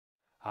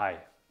Hi,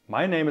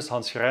 my name is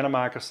Hans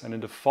Schreinemakers, and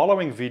in the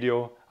following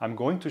video I'm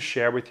going to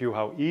share with you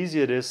how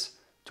easy it is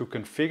to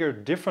configure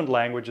different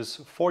languages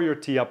for your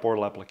TIA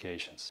Portal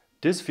applications.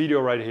 This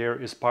video right here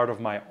is part of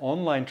my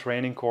online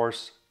training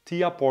course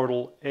TIA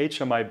Portal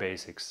HMI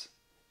Basics.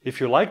 If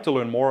you'd like to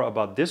learn more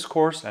about this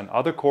course and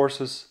other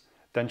courses,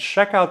 then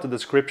check out the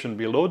description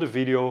below the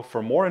video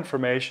for more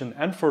information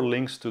and for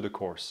links to the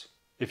course.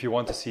 If you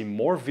want to see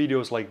more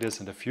videos like this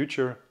in the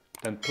future,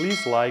 then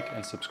please like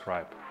and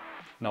subscribe.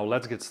 Now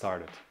let's get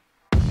started.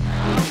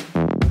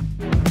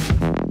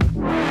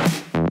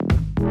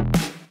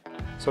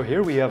 So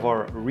here we have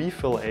our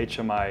Refill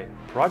HMI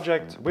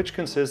project, which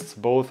consists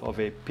both of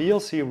a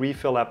PLC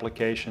refill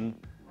application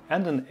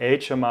and an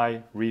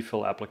HMI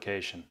refill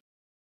application.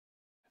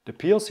 The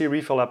PLC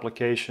refill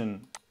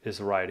application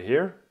is right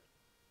here,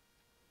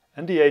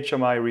 and the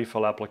HMI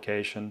refill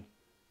application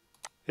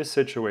is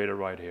situated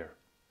right here.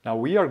 Now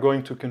we are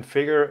going to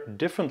configure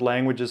different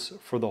languages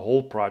for the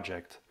whole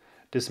project.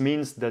 This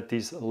means that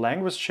these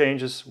language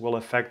changes will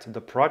affect the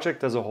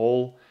project as a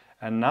whole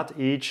and not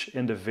each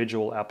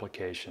individual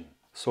application.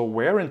 So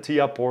where in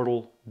TIA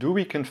Portal do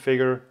we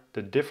configure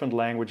the different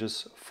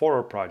languages for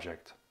our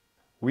project?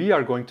 We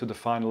are going to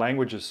define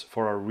languages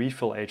for our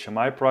Refill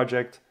HMI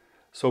project.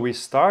 So we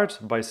start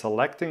by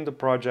selecting the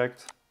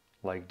project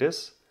like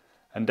this,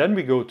 and then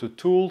we go to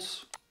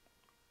Tools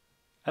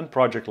and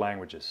Project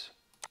Languages.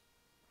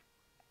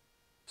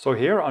 So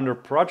here under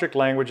Project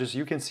Languages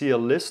you can see a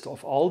list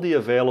of all the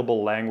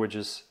available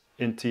languages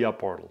in TIA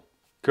Portal.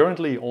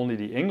 Currently only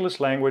the English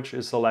language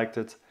is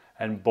selected,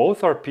 and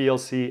both our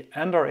PLC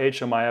and our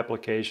HMI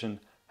application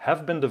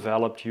have been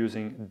developed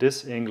using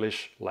this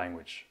English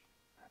language.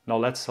 Now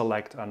let's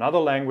select another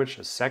language,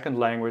 a second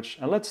language,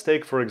 and let's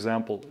take for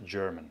example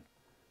German.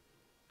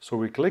 So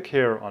we click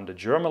here on the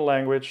German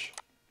language,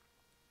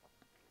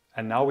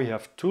 and now we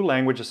have two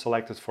languages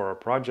selected for our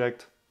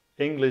project,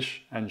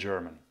 English and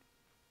German.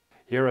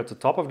 Here at the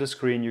top of the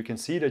screen you can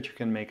see that you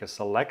can make a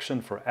selection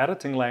for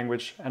editing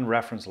language and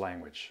reference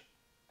language.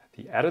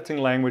 The editing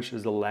language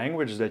is the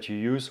language that you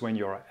use when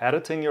you are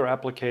editing your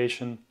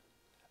application,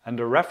 and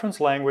the reference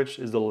language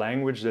is the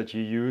language that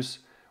you use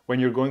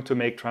when you're going to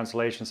make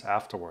translations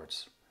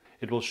afterwards.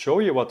 It will show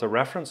you what the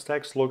reference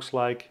text looks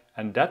like,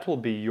 and that will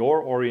be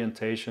your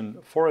orientation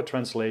for a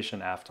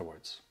translation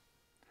afterwards.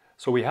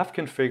 So we have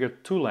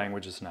configured two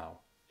languages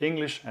now,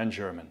 English and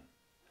German.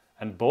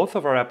 And both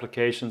of our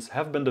applications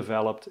have been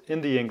developed in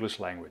the English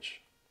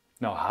language.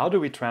 Now, how do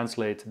we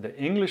translate the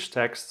English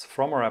texts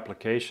from our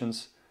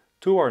applications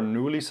to our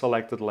newly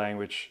selected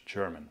language,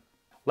 German?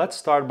 Let's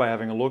start by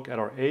having a look at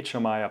our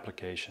HMI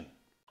application.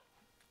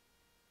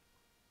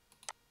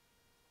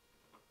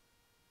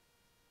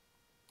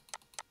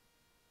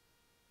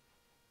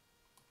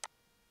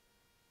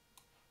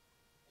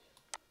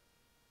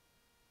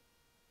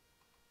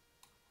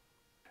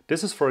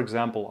 This is, for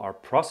example, our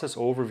process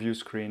overview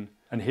screen,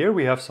 and here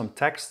we have some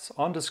texts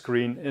on the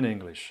screen in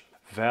English.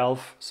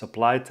 Valve,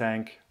 supply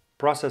tank,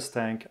 process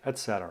tank,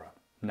 etc.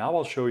 Now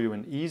I'll show you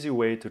an easy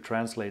way to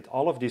translate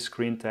all of these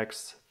screen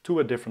texts to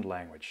a different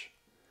language.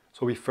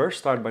 So we first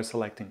start by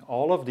selecting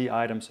all of the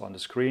items on the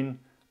screen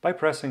by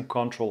pressing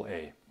Ctrl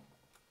A.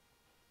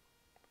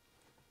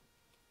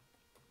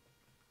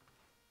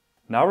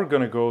 Now we're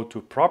going to go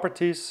to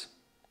Properties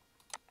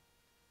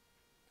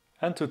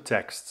and to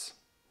Texts.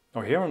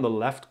 Now here on the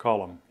left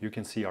column you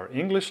can see our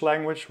English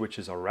language, which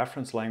is our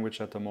reference language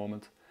at the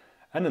moment,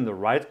 and in the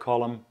right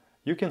column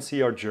you can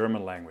see our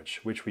German language,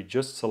 which we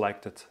just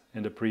selected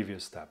in the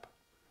previous step.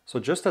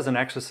 So just as an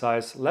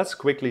exercise, let's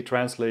quickly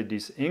translate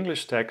these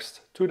English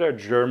texts to their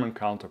German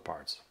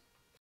counterparts.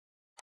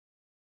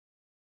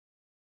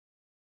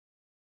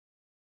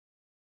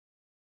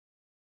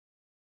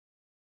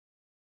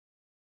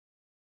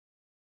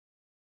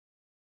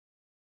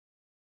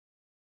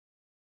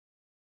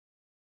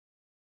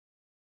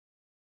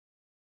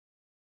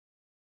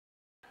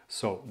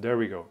 So there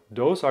we go.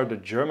 Those are the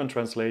German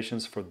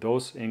translations for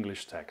those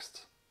English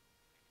texts.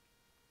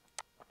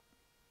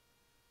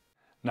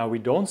 Now we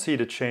don't see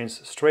the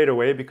change straight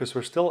away because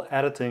we're still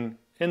editing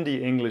in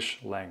the English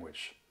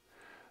language.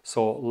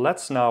 So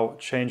let's now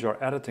change our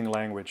editing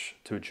language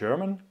to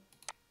German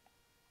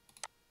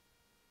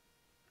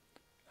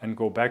and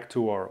go back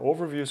to our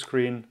overview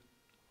screen.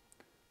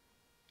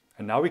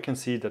 And now we can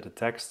see that the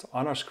text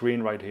on our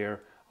screen right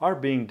here are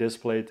being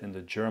displayed in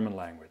the German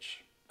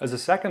language. As a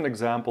second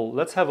example,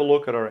 let's have a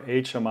look at our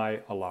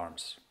HMI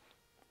alarms.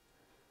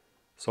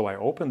 So I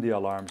open the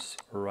alarms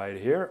right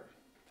here,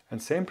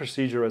 and same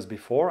procedure as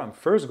before. I'm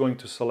first going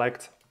to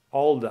select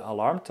all the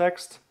alarm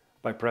text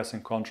by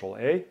pressing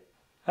Ctrl A,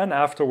 and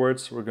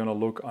afterwards we're going to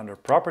look under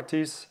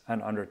Properties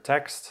and under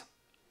Text.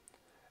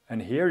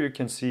 And here you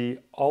can see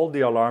all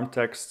the alarm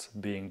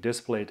text being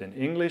displayed in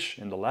English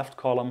in the left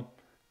column,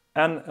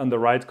 and in the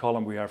right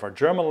column we have our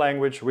German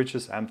language, which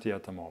is empty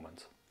at the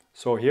moment.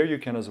 So here you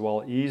can as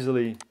well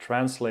easily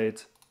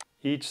translate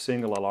each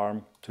single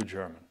alarm to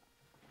German.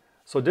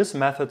 So this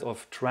method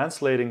of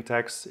translating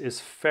text is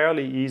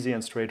fairly easy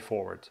and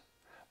straightforward,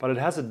 but it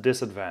has a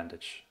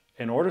disadvantage.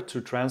 In order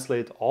to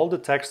translate all the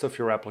text of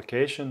your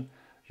application,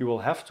 you will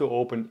have to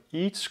open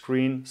each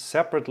screen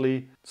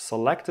separately,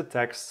 select the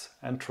texts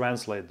and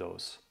translate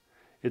those.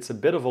 It's a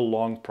bit of a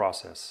long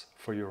process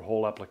for your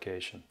whole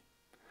application.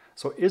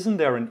 So isn't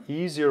there an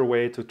easier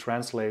way to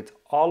translate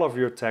all of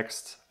your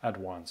texts at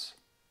once?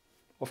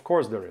 Of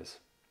course there is.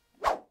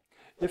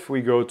 If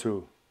we go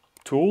to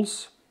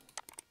Tools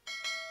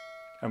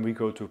and we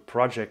go to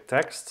Project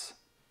Texts,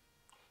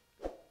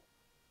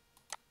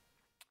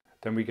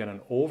 then we get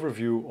an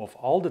overview of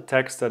all the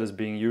text that is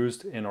being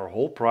used in our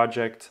whole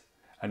project,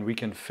 and we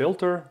can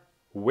filter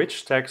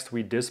which text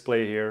we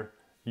display here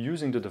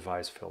using the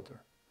device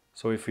filter.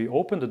 So if we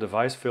open the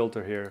device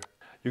filter here,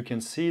 you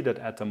can see that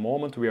at the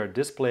moment we are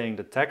displaying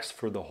the text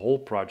for the whole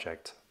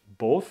project,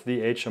 both the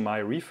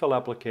HMI refill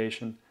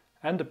application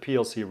and the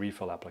PLC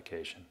refill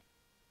application.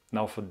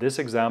 Now for this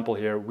example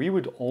here, we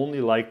would only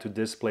like to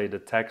display the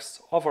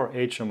text of our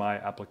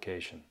HMI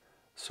application.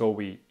 So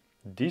we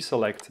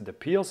deselect the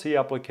PLC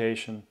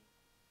application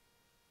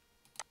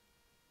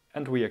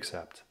and we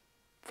accept.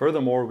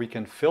 Furthermore, we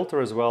can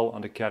filter as well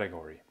on the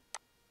category.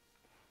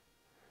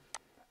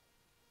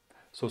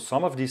 So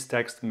some of these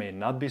texts may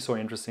not be so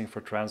interesting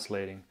for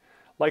translating,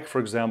 like for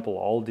example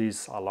all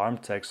these alarm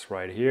texts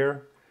right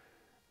here.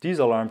 These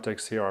alarm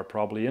texts here are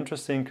probably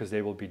interesting because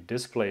they will be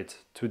displayed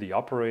to the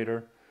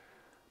operator.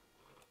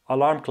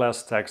 Alarm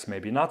class text may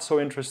be not so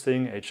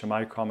interesting,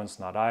 HMI comments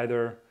not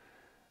either.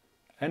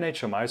 And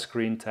HMI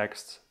screen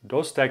text,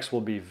 those texts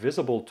will be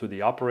visible to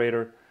the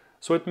operator,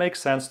 so it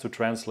makes sense to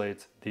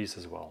translate these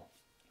as well.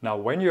 Now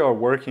when you are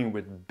working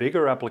with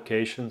bigger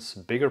applications,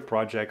 bigger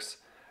projects,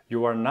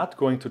 you are not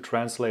going to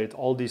translate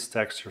all these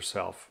texts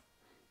yourself.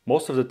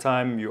 Most of the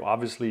time you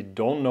obviously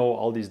don't know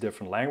all these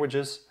different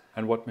languages,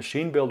 and what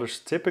machine builders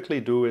typically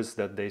do is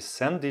that they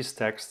send these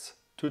texts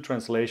to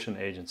translation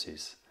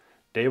agencies.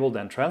 They will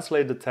then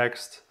translate the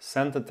text,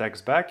 send the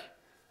text back,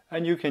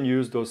 and you can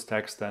use those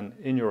texts then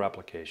in your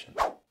application.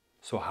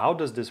 So how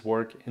does this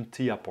work in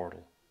TIA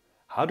Portal?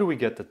 How do we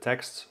get the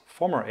texts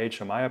from our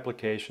HMI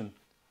application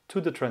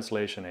to the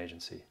translation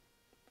agency?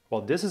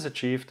 Well, this is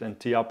achieved in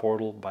TIA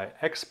Portal by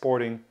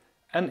exporting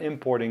and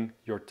importing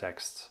your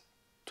texts.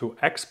 To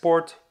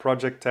export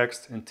project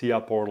text in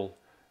TIA Portal,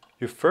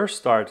 you first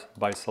start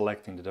by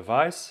selecting the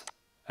device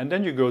and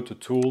then you go to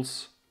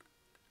Tools,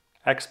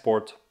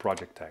 Export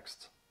Project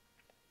Text.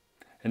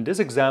 In this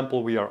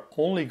example, we are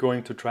only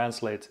going to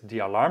translate the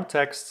alarm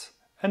text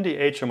and the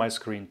HMI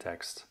screen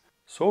text.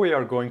 So we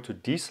are going to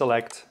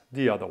deselect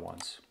the other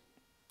ones.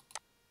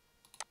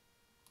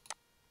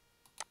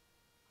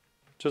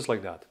 Just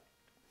like that.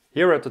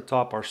 Here at the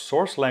top, our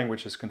source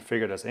language is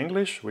configured as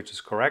English, which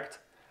is correct,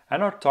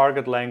 and our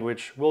target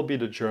language will be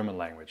the German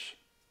language.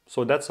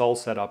 So that's all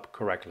set up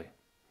correctly.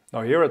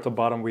 Now here at the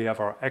bottom we have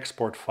our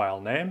export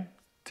file name,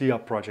 TIA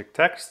project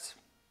text,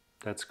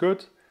 that's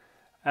good,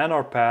 and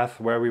our path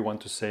where we want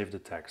to save the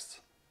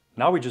text.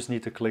 Now we just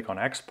need to click on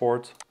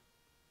export.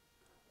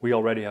 We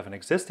already have an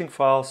existing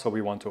file, so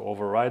we want to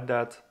override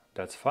that,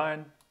 that's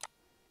fine.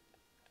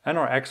 And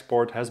our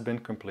export has been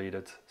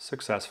completed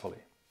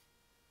successfully.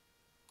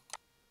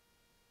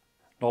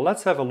 Now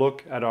let's have a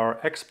look at our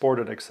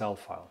exported Excel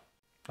file.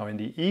 Now in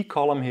the E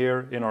column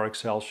here in our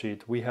Excel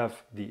sheet, we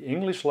have the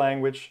English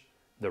language,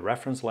 the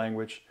reference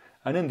language,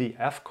 and in the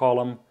F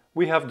column,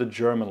 we have the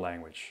German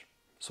language.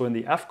 So in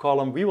the F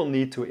column, we will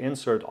need to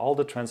insert all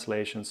the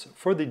translations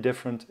for the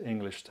different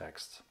English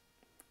texts.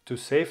 To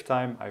save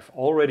time, I've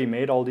already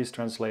made all these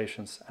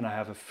translations and I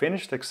have a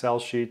finished Excel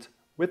sheet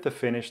with the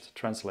finished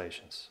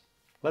translations.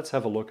 Let's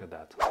have a look at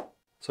that.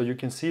 So you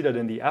can see that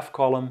in the F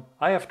column,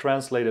 I have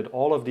translated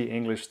all of the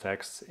English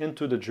texts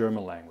into the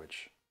German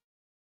language.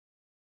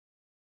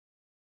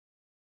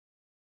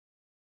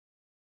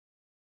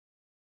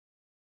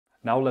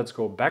 Now let's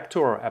go back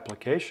to our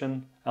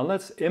application and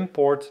let's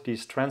import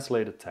these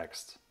translated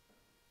texts.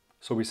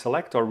 So we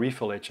select our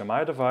Refill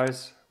HMI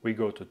device, we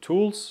go to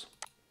Tools,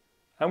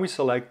 and we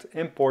select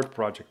Import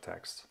Project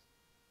Text.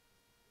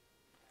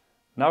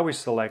 Now we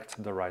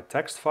select the right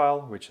text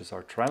file, which is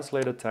our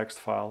translated text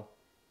file,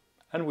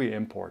 and we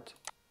import.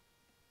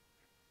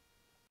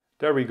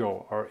 There we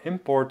go, our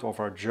import of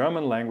our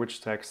German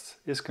language text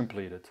is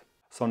completed.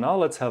 So now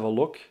let's have a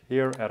look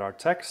here at our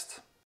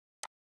text.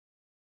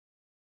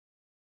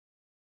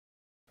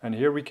 And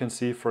here we can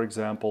see, for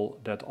example,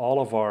 that all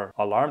of our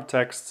alarm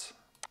texts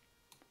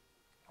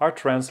are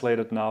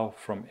translated now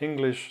from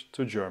English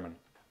to German.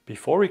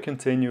 Before we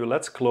continue,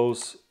 let's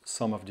close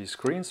some of these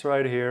screens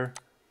right here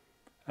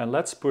and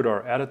let's put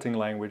our editing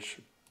language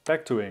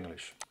back to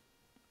English.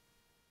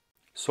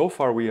 So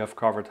far we have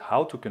covered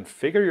how to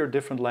configure your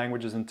different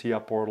languages in TIA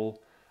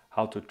Portal,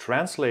 how to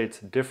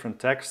translate different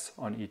texts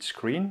on each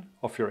screen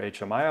of your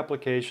HMI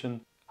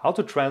application, how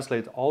to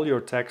translate all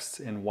your texts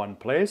in one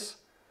place,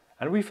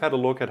 and we've had a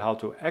look at how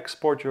to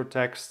export your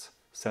texts,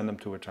 send them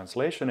to a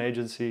translation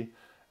agency,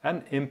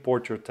 and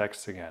import your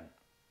texts again.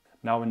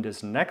 Now in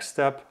this next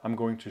step, I'm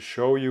going to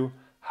show you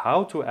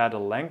how to add a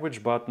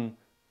language button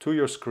to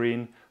your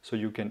screen so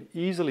you can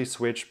easily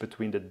switch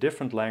between the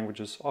different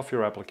languages of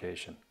your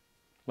application.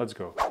 Let's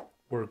go.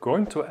 We're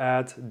going to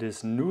add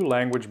this new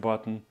language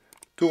button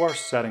to our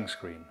settings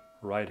screen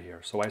right here.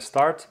 So I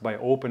start by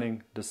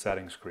opening the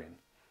settings screen.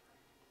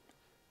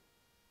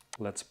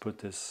 Let's put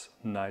this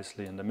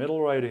nicely in the middle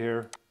right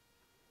here.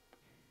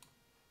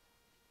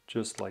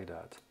 Just like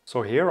that.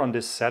 So here on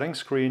this settings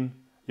screen,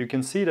 you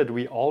can see that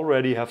we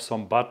already have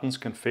some buttons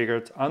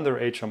configured under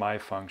HMI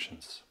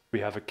functions.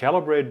 We have a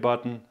calibrate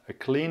button, a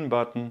clean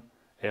button,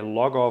 a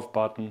log off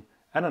button,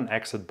 and an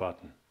exit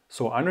button.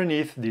 So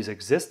underneath these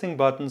existing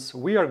buttons,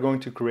 we are going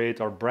to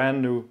create our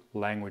brand new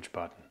language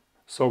button.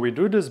 So we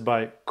do this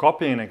by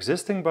copying an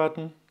existing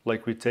button,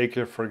 like we take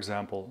here, for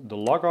example, the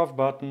log off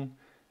button.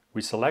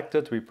 We select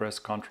it, we press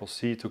Ctrl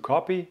C to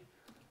copy,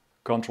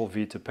 Ctrl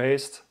V to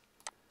paste,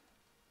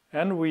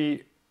 and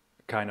we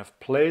kind of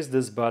place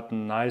this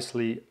button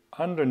nicely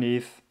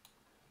underneath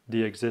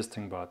the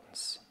existing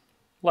buttons,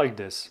 like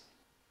this.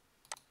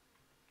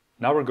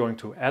 Now we're going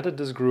to edit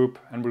this group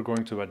and we're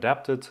going to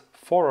adapt it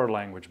for our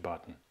language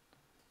button.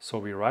 So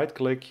we right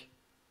click,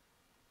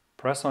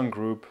 press on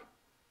group,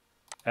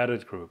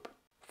 edit group.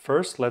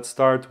 First, let's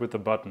start with the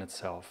button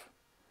itself.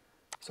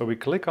 So we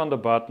click on the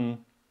button.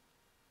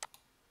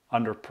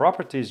 Under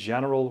Properties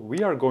General,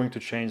 we are going to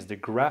change the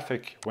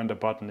graphic when the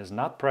button is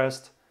not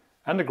pressed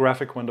and the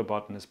graphic when the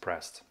button is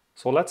pressed.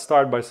 So let's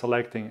start by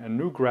selecting a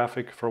new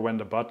graphic for when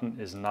the button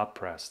is not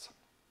pressed.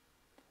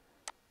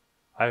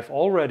 I've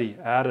already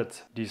added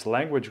these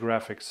language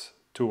graphics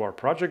to our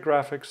project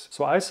graphics,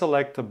 so I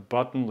select the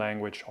button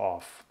language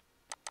off.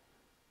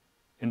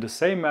 In the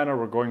same manner,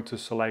 we're going to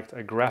select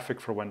a graphic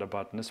for when the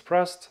button is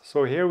pressed,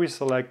 so here we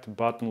select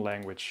button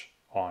language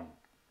on.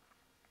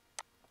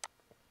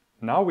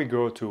 Now we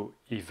go to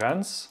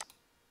Events,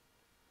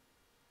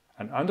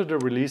 and under the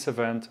release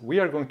event, we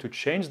are going to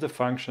change the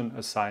function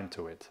assigned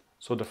to it.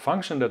 So the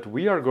function that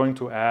we are going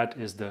to add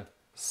is the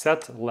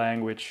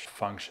setLanguage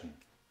function.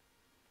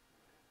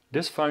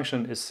 This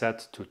function is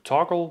set to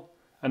toggle,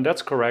 and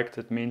that's correct.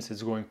 It means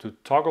it's going to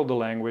toggle the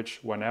language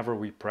whenever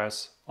we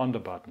press on the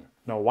button.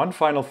 Now, one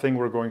final thing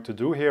we're going to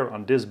do here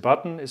on this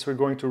button is we're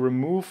going to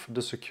remove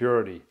the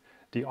security,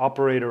 the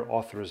operator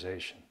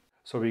authorization.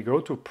 So we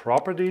go to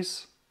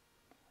Properties,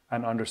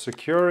 and under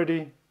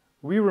Security,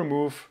 we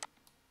remove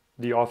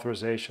the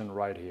authorization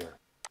right here.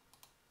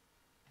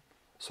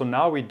 So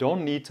now we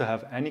don't need to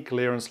have any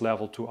clearance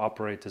level to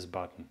operate this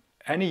button.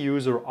 Any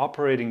user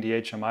operating the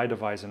HMI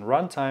device in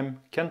runtime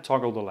can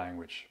toggle the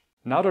language.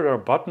 Now that our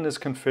button is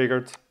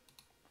configured,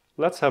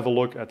 let's have a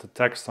look at the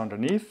text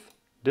underneath.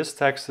 This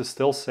text is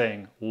still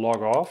saying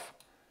log off,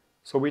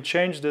 so we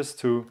change this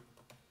to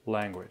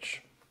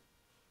language.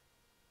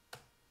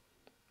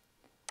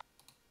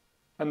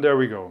 And there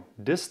we go.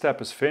 This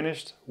step is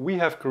finished. We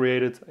have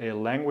created a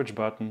language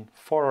button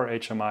for our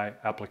HMI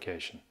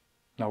application.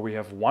 Now we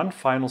have one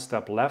final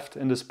step left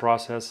in this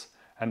process,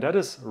 and that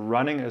is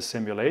running a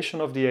simulation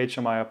of the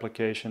HMI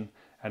application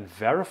and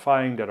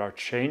verifying that our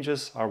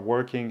changes are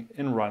working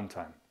in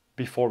runtime.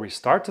 Before we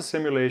start the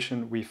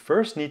simulation, we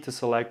first need to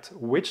select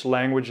which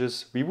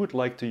languages we would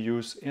like to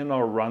use in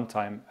our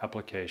runtime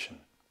application.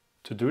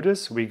 To do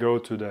this, we go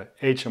to the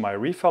HMI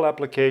refill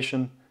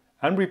application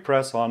and we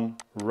press on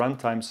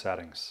Runtime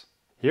Settings.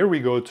 Here we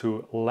go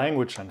to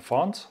Language and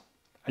Font,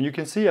 and you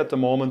can see at the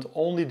moment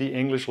only the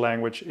English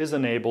language is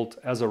enabled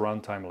as a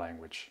runtime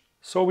language.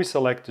 So we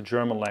select the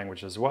German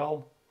language as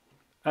well,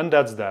 and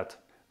that's that.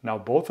 Now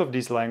both of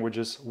these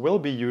languages will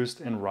be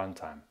used in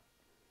runtime.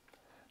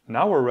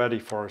 Now we're ready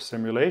for our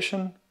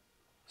simulation,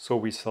 so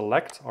we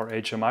select our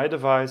HMI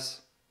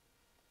device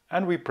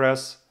and we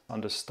press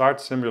on the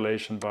Start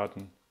Simulation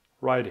button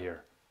right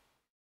here.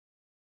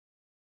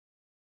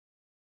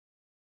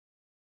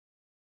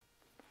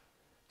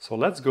 So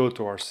let's go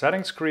to our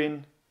settings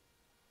screen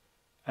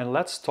and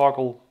let's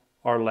toggle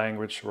our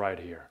language right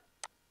here.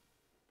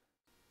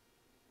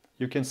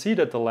 You can see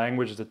that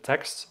the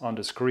texts on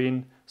the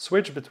screen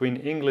switch between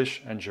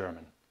English and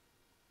German.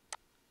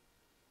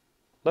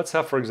 Let's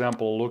have, for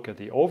example, a look at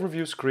the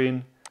overview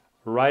screen.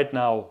 Right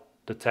now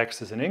the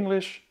text is in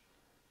English,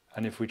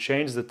 and if we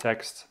change the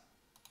text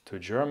to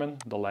German,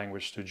 the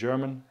language to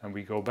German, and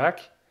we go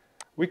back,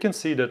 we can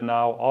see that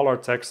now all our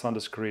texts on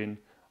the screen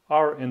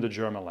are in the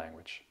German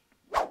language.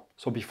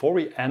 So before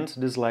we end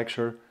this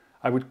lecture,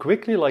 I would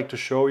quickly like to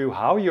show you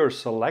how your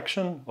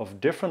selection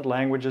of different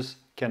languages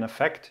can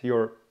affect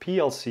your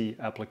PLC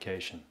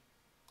application.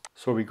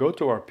 So we go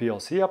to our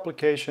PLC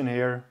application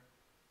here,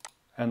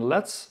 and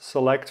let's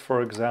select,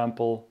 for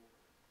example,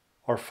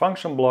 our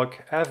function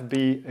block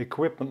FB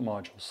equipment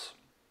modules.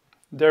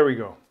 There we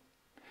go.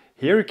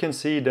 Here you can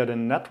see that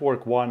in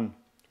network 1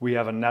 we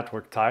have a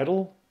network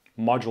title,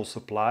 module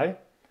supply,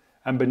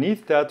 and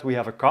beneath that we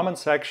have a comment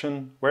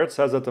section where it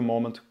says at the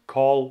moment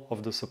call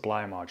of the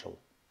supply module.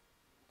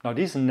 Now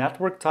these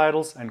network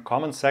titles and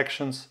comment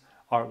sections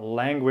are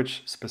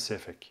language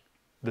specific.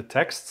 The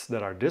texts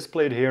that are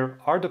displayed here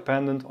are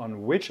dependent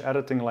on which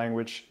editing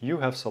language you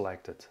have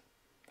selected.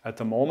 At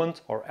the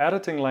moment our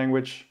editing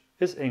language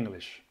is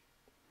English.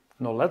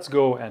 Now let's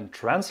go and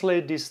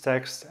translate these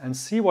texts and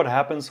see what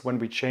happens when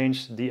we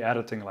change the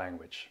editing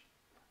language.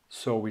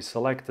 So we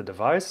select the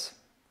device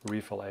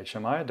Refill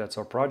HMI, that's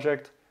our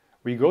project.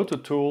 We go to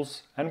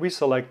Tools and we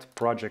select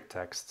Project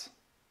Text.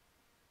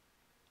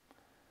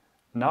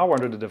 Now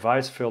under the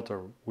device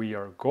filter, we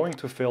are going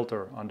to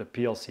filter on the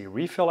PLC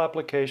refill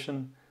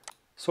application,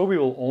 so we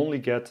will only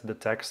get the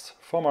text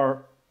from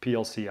our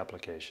PLC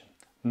application.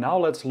 Now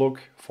let's look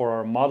for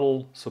our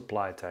model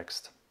supply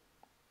text.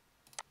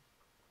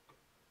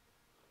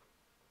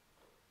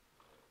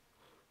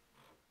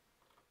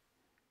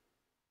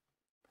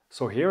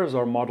 So here is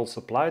our model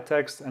supply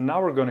text, and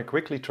now we're going to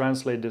quickly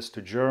translate this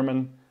to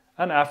German,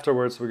 and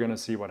afterwards we're going to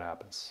see what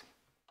happens.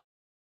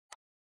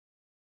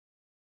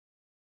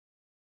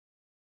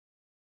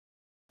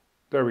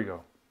 There we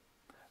go.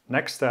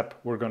 Next step,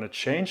 we're going to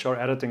change our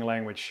editing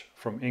language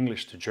from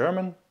English to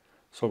German.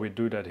 So we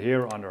do that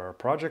here under our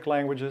project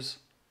languages.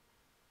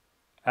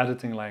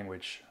 Editing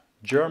language,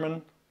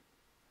 German.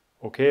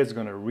 Okay, it's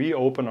going to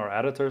reopen our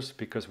editors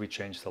because we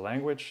changed the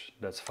language.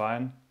 That's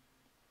fine.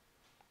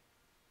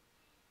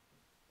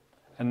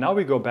 And now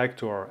we go back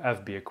to our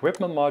FB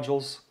equipment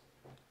modules,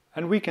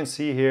 and we can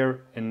see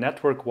here in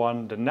Network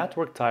 1 the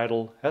network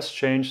title has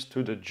changed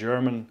to the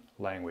German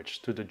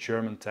language, to the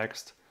German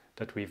text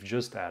that we've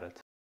just added.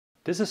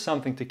 This is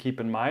something to keep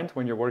in mind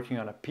when you're working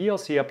on a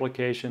PLC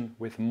application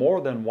with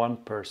more than one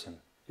person.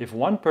 If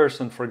one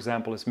person, for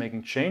example, is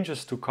making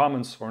changes to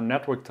comments or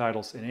network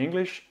titles in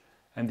English,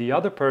 and the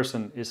other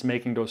person is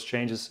making those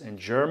changes in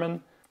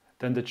German,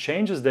 then the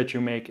changes that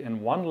you make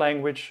in one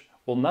language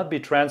will not be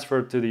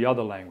transferred to the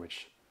other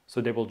language. So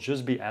they will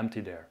just be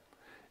empty there.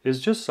 It's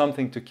just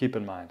something to keep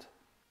in mind.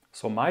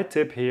 So my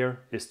tip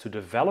here is to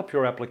develop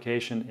your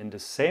application in the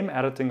same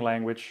editing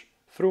language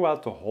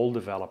throughout the whole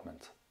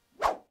development.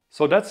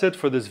 So that's it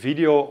for this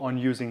video on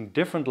using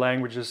different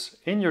languages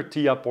in your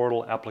TIA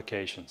Portal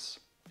applications.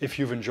 If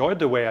you've enjoyed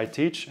the way I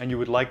teach and you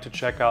would like to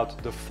check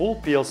out the full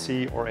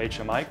PLC or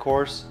HMI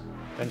course,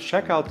 then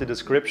check out the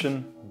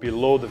description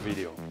below the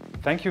video.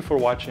 Thank you for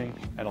watching,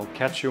 and I'll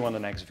catch you on the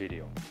next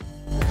video.